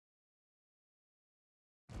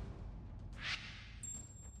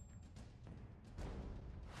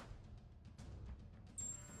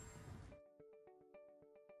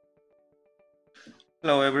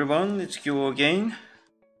Hello everyone, it's Q again.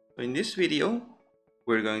 In this video,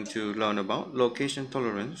 we're going to learn about location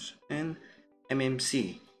tolerance and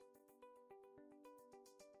MMC.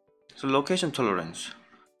 So location tolerance,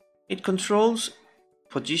 it controls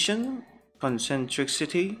position,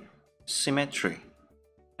 concentricity, symmetry,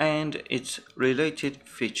 and its related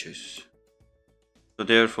features. So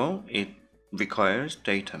therefore, it requires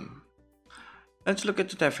datum. Let's look at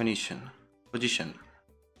the definition. Position,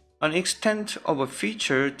 an extent of a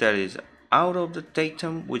feature that is out of the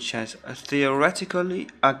datum which has a theoretically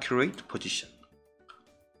accurate position.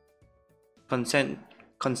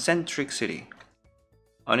 Concentricity,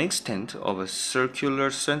 an extent of a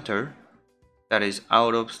circular center that is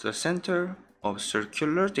out of the center of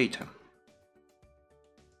circular datum.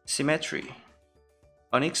 Symmetry,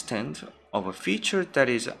 an extent of a feature that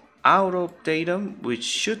is out of datum which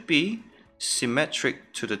should be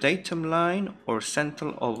symmetric to the datum line or center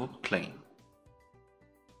of a plane.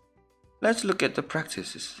 Let's look at the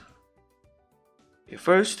practices.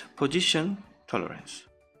 First, position tolerance.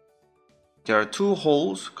 There are two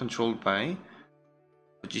holes controlled by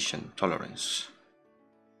position tolerance,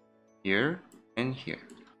 here and here.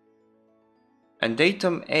 And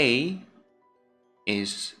datum A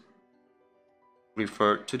is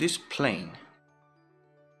referred to this plane.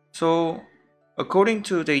 So according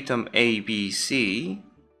to datum A, B, C,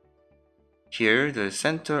 here the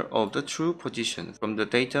center of the true position from the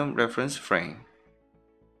datum reference frame.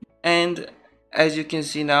 And as you can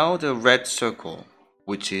see now, the red circle,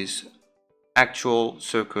 which is actual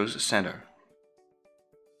circle's center.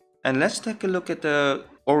 And let's take a look at the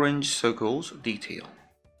orange circle's detail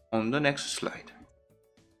on the next slide.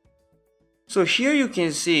 So here you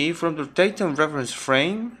can see from the datum reference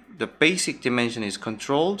frame, the basic dimension is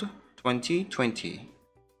controlled 2020.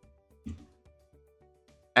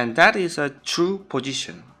 And that is a true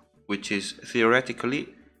position, which is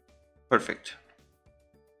theoretically perfect.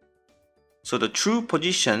 So the true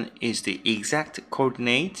position is the exact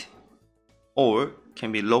coordinate or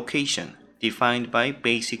can be location defined by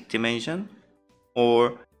basic dimension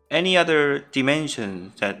or any other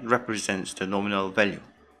dimension that represents the nominal value.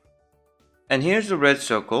 And here's the red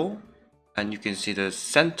circle, and you can see the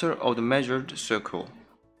center of the measured circle.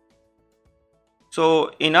 So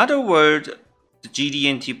in other words, the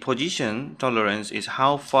GD&T position tolerance is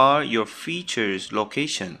how far your feature's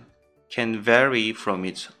location can vary from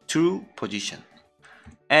its true position.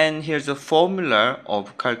 And here's a formula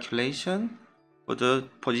of calculation for the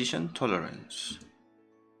position tolerance.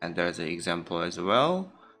 And there's an example as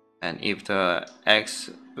well. And if the x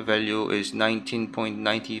value is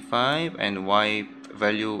 19.95 and y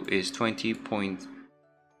value is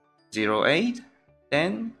 20.08,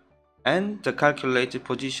 then and the calculated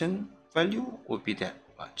position value would be that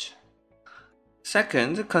much.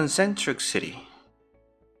 Second, concentricity.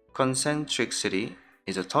 Concentricity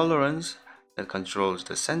is a tolerance that controls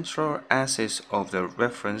the central axis of the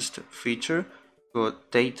referenced feature to a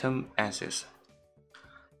datum axis.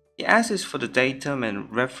 The axis for the datum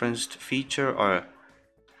and referenced feature are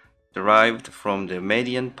derived from the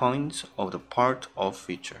median points of the part of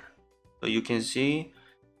feature. So you can see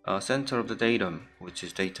center of the datum, which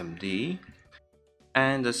is datum D,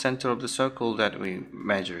 and the center of the circle that we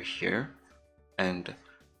measure here. And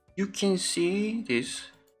you can see this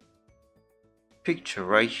picture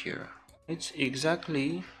right here. It's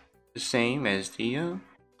exactly the same as the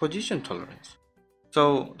position tolerance.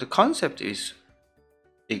 So the concept is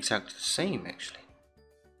exactly the same actually.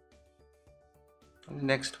 The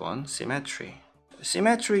next one, symmetry.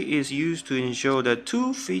 Symmetry is used to ensure that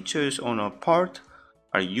two features on a part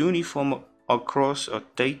are uniform across a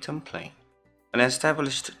datum plane. An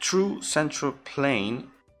established true central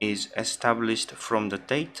plane is established from the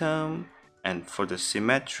datum, and for the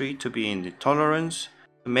symmetry to be in the tolerance,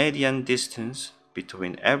 the median distance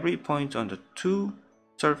between every point on the two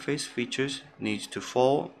surface features needs to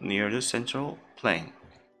fall near the central plane.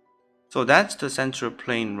 So that's the central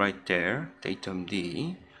plane right there, datum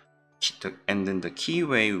D, and then the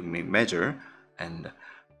keyway we measure, and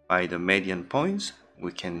by the median points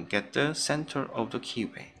we can get the center of the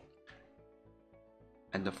keyway.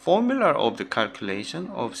 And the formula of the calculation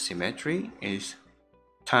of symmetry is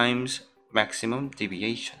times maximum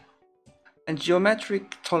deviation. And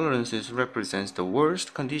geometric tolerances represents the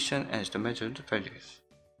worst condition as the measured values.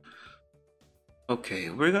 Okay,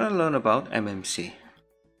 we're gonna learn about MMC.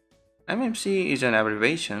 MMC is an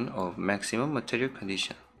abbreviation of maximum material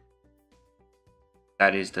condition.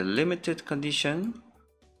 That is the limited condition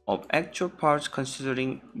of actual parts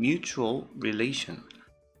considering mutual relation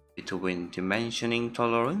between dimensioning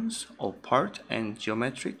tolerance of part and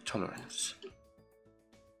geometric tolerance.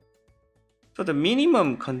 So the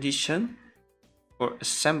minimum condition for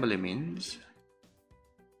assembly means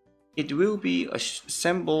it will be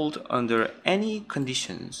assembled under any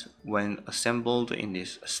conditions when assembled in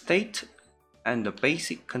this state, and the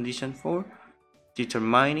basic condition for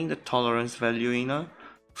determining the tolerance value in a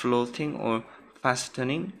floating or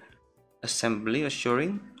fastening assembly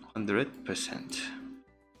assuring 100%.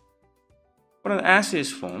 For an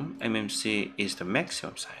as-is form, MMC is the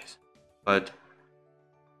maximum size, but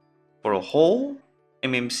for a whole,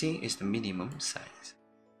 MMC is the minimum size.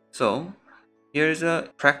 So here's a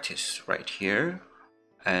practice right here,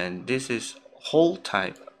 and this is whole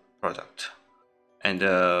type product, and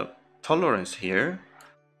the tolerance here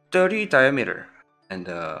 30 diameter, and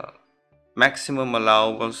the maximum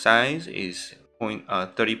allowable size is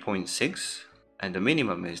 30.6, and the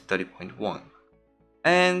minimum is 30.1,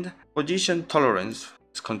 and position tolerance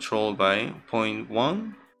is controlled by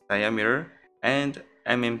 0.1 diameter, and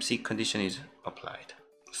MMC condition is applied.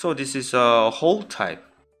 So this is a whole type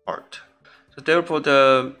part. So therefore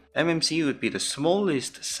the MMC would be the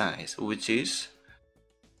smallest size, which is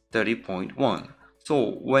 30.1.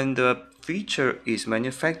 So when the feature is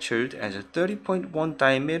manufactured as a 30.1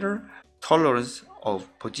 diameter, tolerance of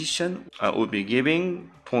position would be giving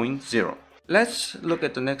 0.0. Let's look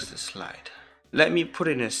at the next slide. Let me put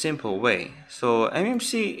it in a simple way. So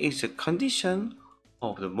MMC is a condition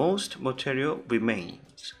of the most material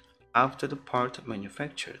remains after the part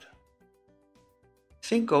manufactured.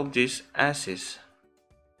 Think of this as is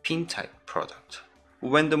pin-type product.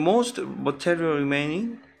 When the most material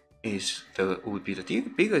remaining would be the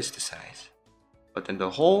biggest size, but then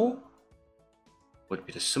the whole would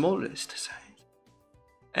be the smallest size.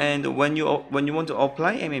 And when you want to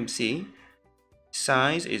apply MMC,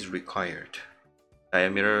 size is required,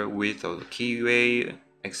 diameter, width of the keyway,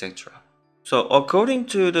 etc. So according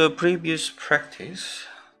to the previous practice,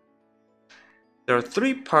 there are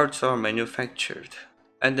 3 parts are manufactured,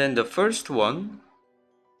 and then the first one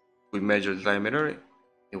we measured the diameter,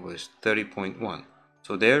 it was 30.1.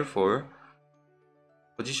 So therefore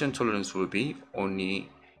position tolerance will be only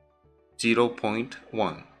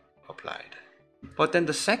 0.1 applied. But then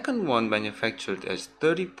the second one manufactured as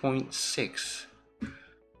 30.6,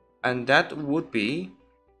 and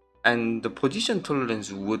the position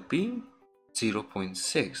tolerance would be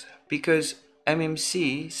 0.6, because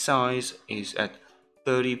MMC size is at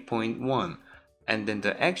 30.1, and then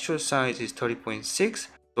the actual size is 30.6.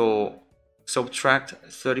 So subtract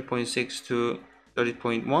 30.6 to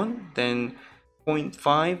 30.1, then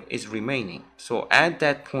 0.5 is remaining. So add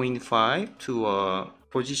that 0.5 to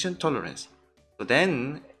position tolerance. So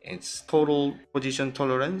then its total position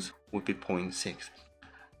tolerance would be 0.6.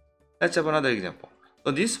 Let's have another example.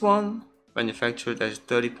 So this one manufactured as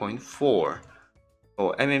 30.4.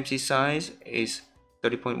 So MMC size is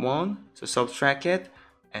 30.1. So subtract it,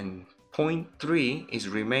 and 0.3 is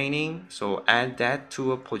remaining. So add that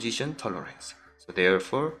to a position tolerance. So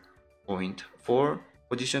therefore 0.4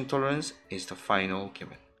 position tolerance is the final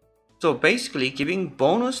given. So basically giving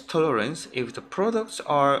bonus tolerance if the products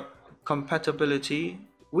are compatibility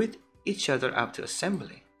with each other after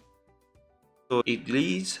assembly. So it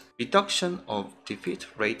leads reduction of defeat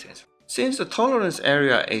rate as well. Since the tolerance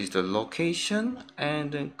area is the location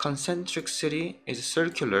and the concentricity is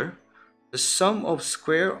circular, the sum of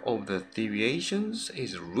square of the deviations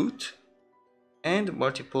is root and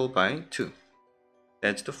multiple by 2.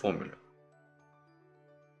 That's the formula.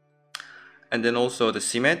 And then also the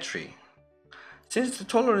symmetry. Since the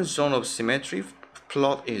tolerance zone of symmetry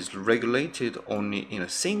plot is regulated only in a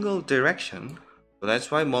single direction, so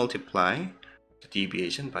that's why multiply the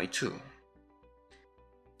deviation by 2.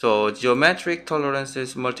 So geometric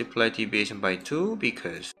tolerances multiply deviation by 2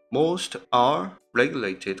 because most are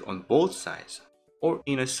regulated on both sides or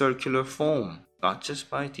in a circular form, not just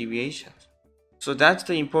by deviations. So that's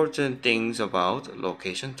the important things about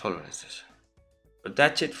location tolerances. But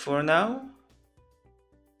that's it for now.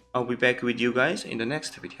 I'll be back with you guys in the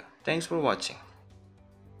next video. Thanks for watching.